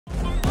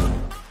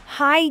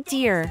Hi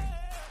dear,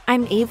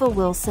 I'm Ava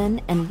Wilson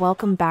and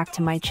welcome back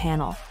to my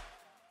channel.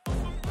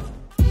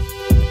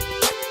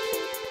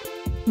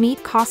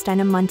 Meet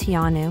Costina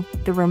Munteanu,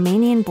 the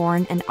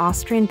Romanian-born and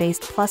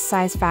Austrian-based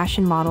plus-size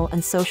fashion model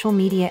and social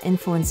media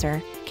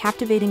influencer,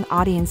 captivating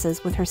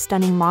audiences with her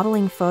stunning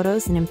modeling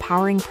photos and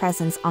empowering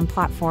presence on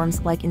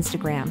platforms like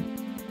Instagram.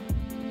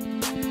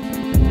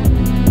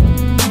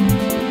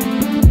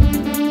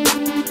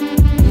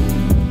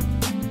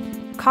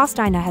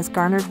 Costina has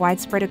garnered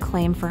widespread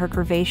acclaim for her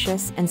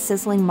curvaceous and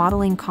sizzling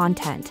modeling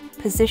content,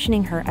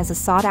 positioning her as a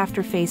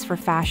sought-after face for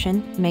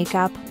fashion,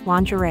 makeup,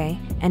 lingerie,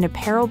 and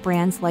apparel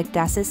brands like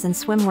Desis and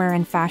swimwear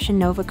and Fashion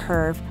Nova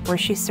Curve, where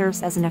she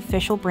serves as an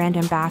official brand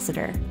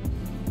ambassador.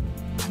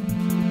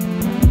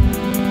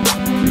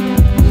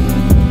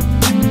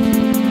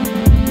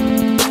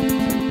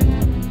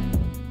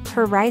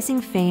 Her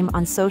rising fame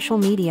on social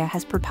media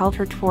has propelled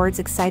her towards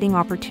exciting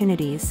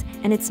opportunities,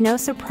 and it's no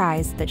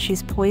surprise that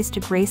she's poised to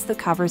grace the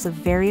covers of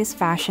various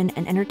fashion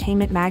and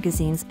entertainment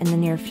magazines in the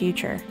near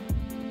future.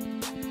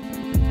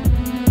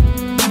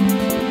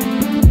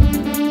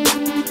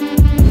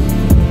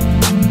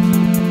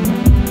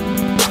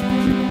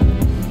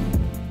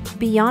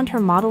 Beyond her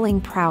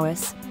modeling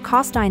prowess,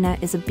 Costina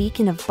is a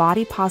beacon of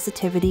body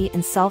positivity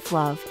and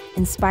self-love,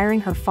 inspiring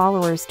her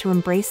followers to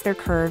embrace their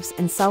curves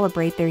and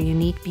celebrate their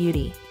unique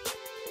beauty.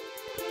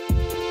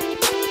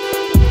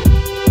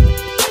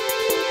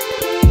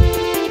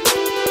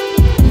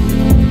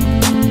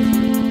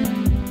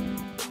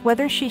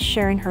 Whether she's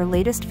sharing her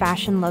latest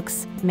fashion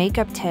looks,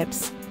 makeup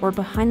tips, or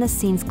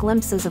behind-the-scenes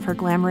glimpses of her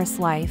glamorous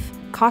life,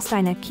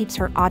 Costina keeps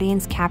her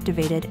audience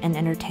captivated and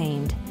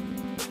entertained.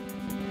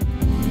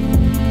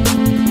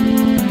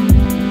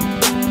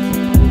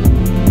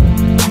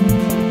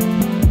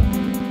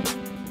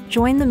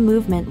 Join the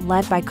movement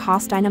led by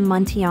Costina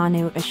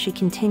Munteanu as she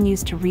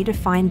continues to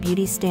redefine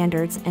beauty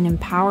standards and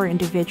empower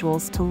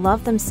individuals to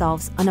love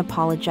themselves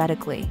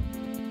unapologetically.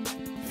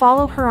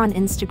 Follow her on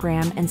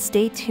Instagram and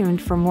stay tuned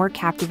for more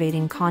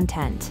captivating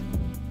content.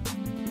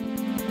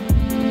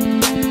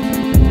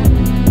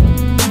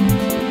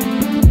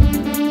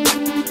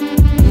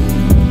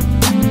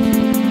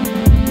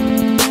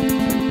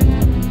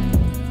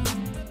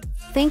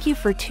 Thank you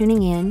for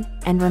tuning in,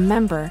 and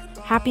remember,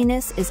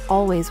 happiness is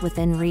always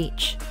within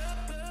reach.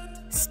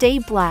 Stay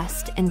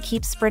blessed and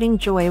keep spreading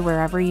joy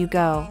wherever you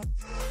go.